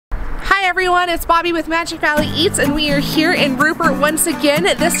everyone, it's Bobby with Magic Valley Eats, and we are here in Rupert once again,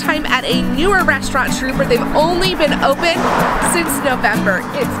 this time at a newer restaurant to Rupert. They've only been open since November.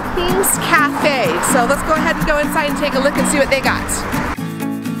 It's King's Cafe. So let's go ahead and go inside and take a look and see what they got.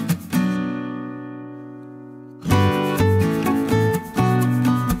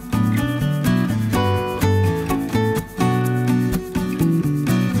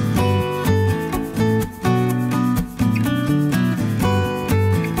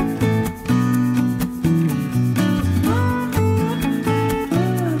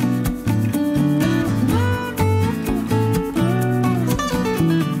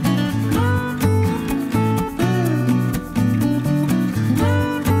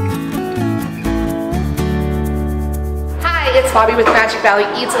 It's Bobby with Magic Valley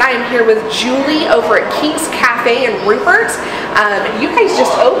Eats, and I am here with Julie over at King's Cafe in Rupert. You guys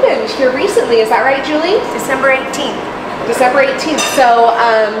just opened here recently, is that right, Julie? December 18th. December 18th. So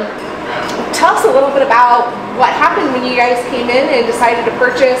tell us a little bit about what happened when you guys came in and decided to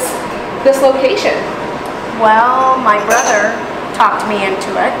purchase this location. Well, my brother talked me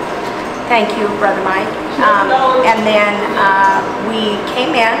into it. Thank you, Brother Mike. And then we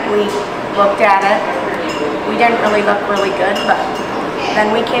came in, we looked at it. We didn't really look really good, but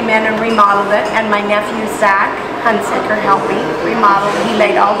then we came in and remodeled it, and my nephew Zach Hunsicker helped me remodel. He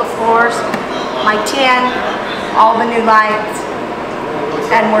laid all the floors, my tin, all the new lights,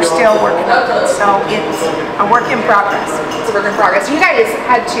 and we're still working on it. So it's a work in progress. It's a work in progress. You guys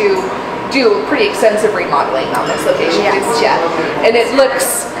had to do pretty extensive remodeling on this location, yes. And it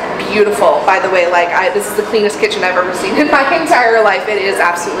looks beautiful, by the way. Like, this is the cleanest kitchen I've ever seen in my entire life. It is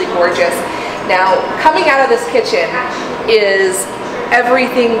absolutely gorgeous. Now, coming out of this kitchen is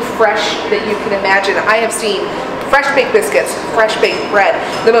everything fresh that you can imagine. I have seen fresh baked biscuits, fresh baked bread,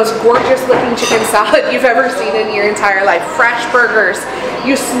 the most gorgeous looking chicken salad you've ever seen in your entire life, fresh burgers.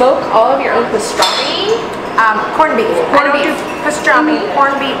 You smoke all of your own pastrami? Corned beef. I don't do pastrami,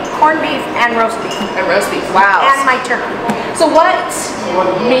 corned beef, and roast beef. And roast beef, wow. And my turkey. So what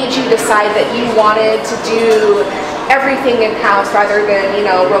made you decide that you wanted to do everything in-house rather than, you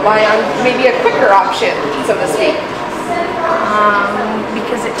know, rely on maybe a quicker option, so to speak?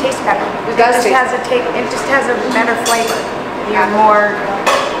 Because it tastes better. It does taste better. It just has a better flavor. You're more,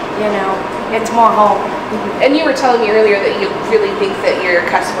 you know, it's more home. And you were telling me earlier that you really think that your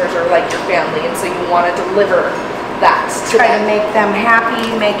customers are like your family, and so you want to deliver that to Try them. to make them happy,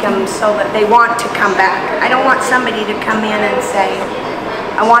 make them so that they want to come back. I don't want somebody to come in and say,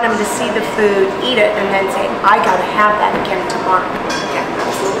 I want them to see the food, eat it, and then say, I gotta have that again tomorrow. Yeah,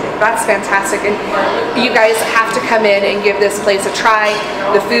 absolutely. That's fantastic. And you guys have to come in and give this place a try.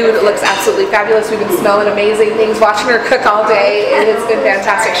 The food looks absolutely fabulous. We've been smelling amazing things, watching her cook all day, and it's been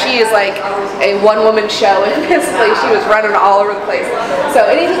fantastic. She is like a one-woman show in this place. She was running all over the place. So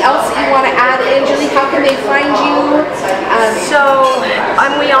anything else that you want to add in, Julie? How can they find you?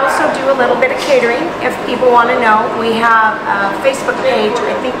 We also do a little bit of catering. If people want to know, we have a Facebook page.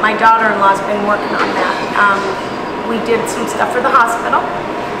 I think my daughter-in-law's been working on that. We did some stuff for the hospital,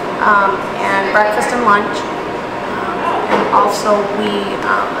 and breakfast and lunch. And also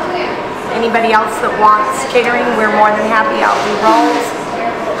anybody else that wants catering, we're more than happy. I'll do rolls,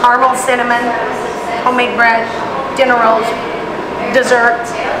 caramel cinnamon, homemade bread, dinner rolls,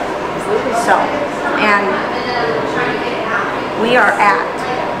 desserts. So, and we are at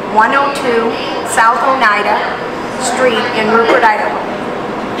 102 South Oneida Street in Rupert, Idaho.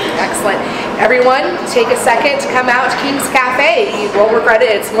 Excellent. Everyone, take a second to come out to King's Cafe. You won't regret it.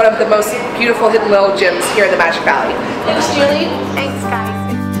 It's one of the most beautiful hidden little gems here in the Magic Valley. Thanks, Julie. Thanks,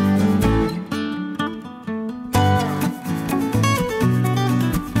 guys.